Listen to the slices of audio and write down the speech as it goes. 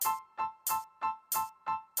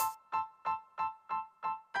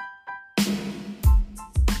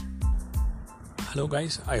Hello,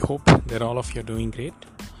 guys. I hope that all of you are doing great.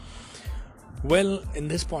 Well, in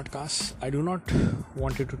this podcast, I do not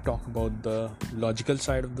wanted to talk about the logical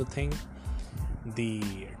side of the thing, the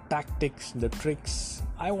tactics, the tricks.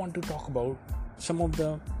 I want to talk about some of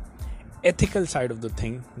the ethical side of the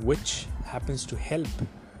thing, which happens to help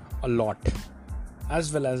a lot,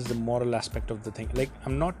 as well as the moral aspect of the thing. Like,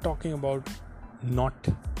 I'm not talking about not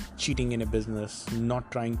cheating in a business,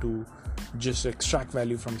 not trying to just extract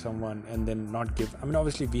value from someone and then not give.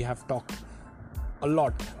 Obviously we have talked a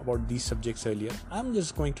lot about these subjects earlier. I'm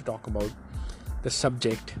just going to talk about the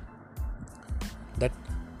subject that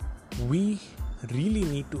we really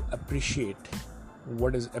need to appreciate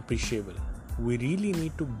what is appreciable. We really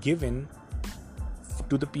need to give in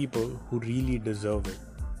to the people who really deserve it.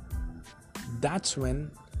 That's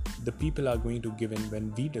when the people are going to give in,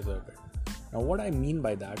 when we deserve it. Now, what I mean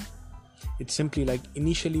by that, it's simply like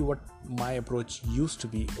initially what my approach used to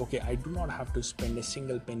be. Okay, I do not have to spend a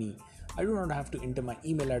single penny. I do not have to enter my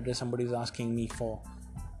email address somebody is asking me for,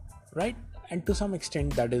 right? And to some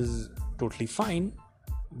extent that is totally fine,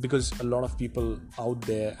 because a lot of people out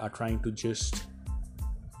there are trying to just,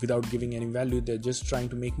 without giving any value, they're just trying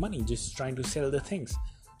to make money, just trying to sell the things.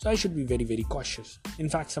 So I should be very, very cautious. In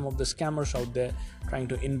fact, some of the scammers out there trying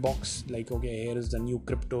to inbox like, okay, here is the new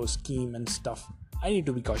crypto scheme and stuff. I need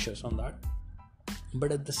to be cautious on that.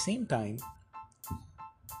 But at the same time,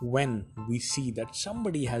 when we see that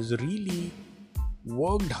somebody has really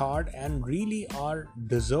worked hard and really are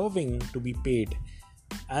deserving to be paid,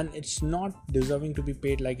 and it's not deserving to be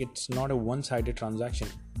paid like it's not a one-sided transaction.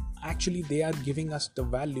 Actually, they are giving us the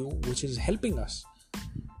value which is helping us.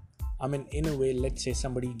 In a way, let's say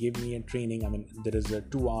somebody gave me a training. There is a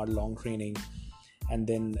 2-hour long training, and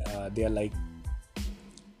then they are like,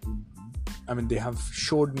 they have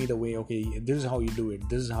showed me the way. Okay, this is how you do it.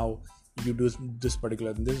 This is how you do this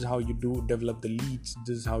particular. This is how you do develop the leads.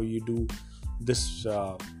 This is how you do this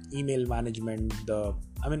email management.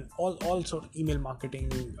 All sort of email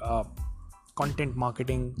marketing, content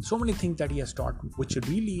marketing. So many things that he has taught, which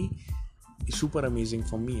really is super amazing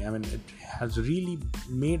for me. It has really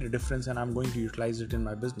made a difference, and I'm going to utilize it in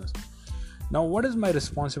my business. Now, what is my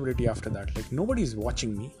responsibility after that? Like, nobody is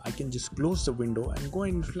watching me. I can just close the window and go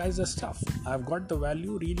and utilize the stuff. I've got the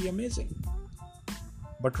value, really amazing.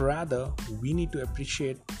 But rather, we need to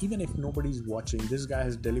appreciate, even if nobody's watching, this guy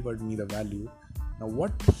has delivered me the value. Now,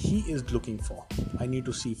 what he is looking for, I need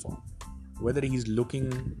to see for. Whether he's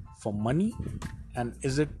looking for money, and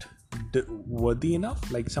is it worthy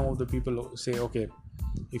enough? Like, some of the people say, okay,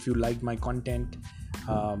 if you like my content,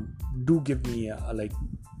 do give me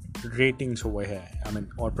ratings over here.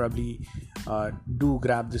 Or probably do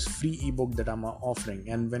grab this free ebook that I'm offering.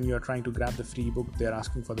 And when you're trying to grab the free ebook, they're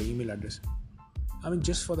asking for the email address.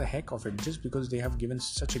 Just for the heck of it, just because they have given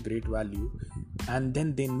such a great value, and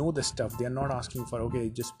then they know the stuff. They are not asking for, okay,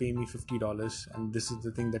 just pay me $50 and this is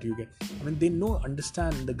the thing that you get. They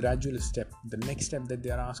understand the gradual step. The next step that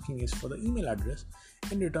they are asking is for the email address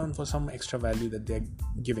in return for some extra value that they are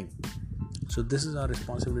giving. So this is our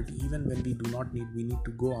responsibility. Even when we do not need, we need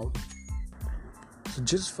to go out. So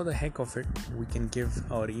just for the heck of it, we can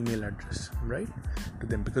give our email address, right, to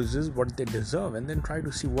them, because this is what they deserve, and then try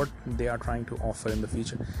to see what they are trying to offer in the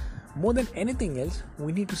future. More than anything else,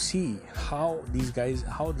 we need to see how this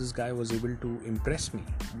guy was able to impress me.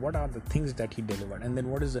 What are the things that he delivered, and then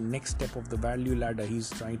what is the next step of the value ladder he's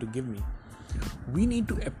trying to give me. We need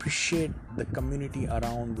to appreciate the community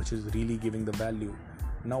around which is really giving the value.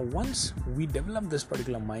 Now, once we develop this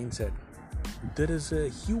particular mindset, there is a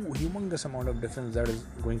humongous amount of difference that is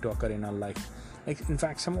going to occur in our life. Like, in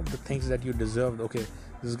fact, some of the things that you deserved, okay,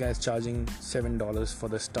 this guy is charging $7 for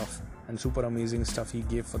the stuff, and super amazing stuff he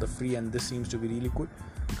gave for the free, and this seems to be really good.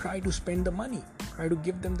 Try to spend the money, try to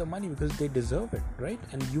give them the money, because they deserve it, right?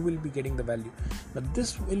 And you will be getting the value. Now,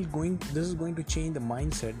 this is going to change the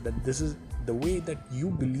mindset, that this is the way that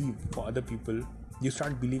you believe for other people. You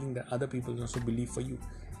start believing that other people also believe for you.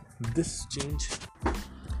 This change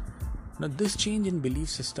in belief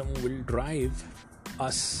system will drive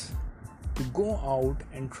us to go out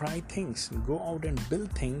and try things, go out and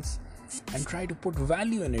build things, and try to put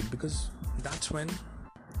value in it, because that's when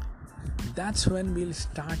we'll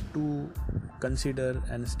start to consider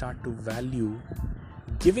and start to value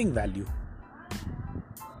giving value.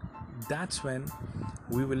 That's when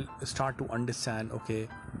we will start to understand, okay,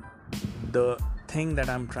 the thing that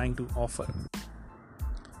I'm trying to offer,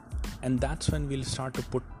 and that's when we'll start to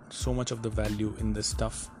put so much of the value in this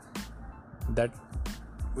stuff that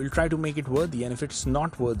we'll try to make it worthy. And if it's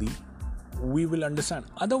not worthy, we will understand.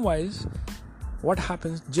 Otherwise, what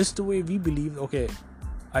happens, just the way we believe, okay,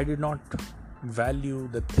 I did not value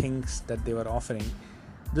the things that they were offering,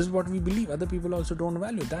 this is what we believe other people also don't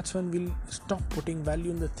value. That's when we'll stop putting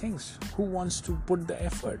value in the things. Who wants to put the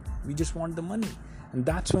effort? We just want the money. And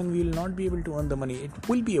that's when we will not be able to earn the money. It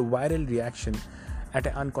will be a viral reaction at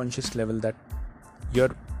an unconscious level that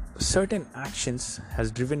your certain actions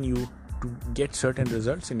has driven you to get certain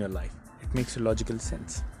results in your life. It makes a logical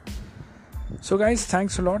sense. So guys,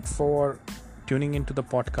 thanks a lot for tuning into the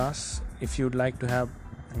podcast. If you'd like to have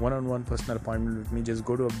one-on-one personal appointment with me, just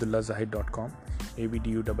go to abdullahzahid.com,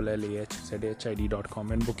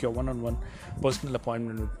 abdullahzahid.com, and book your one-on-one personal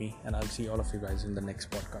appointment with me, and I'll see all of you guys in the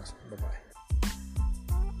next podcast. Bye-bye.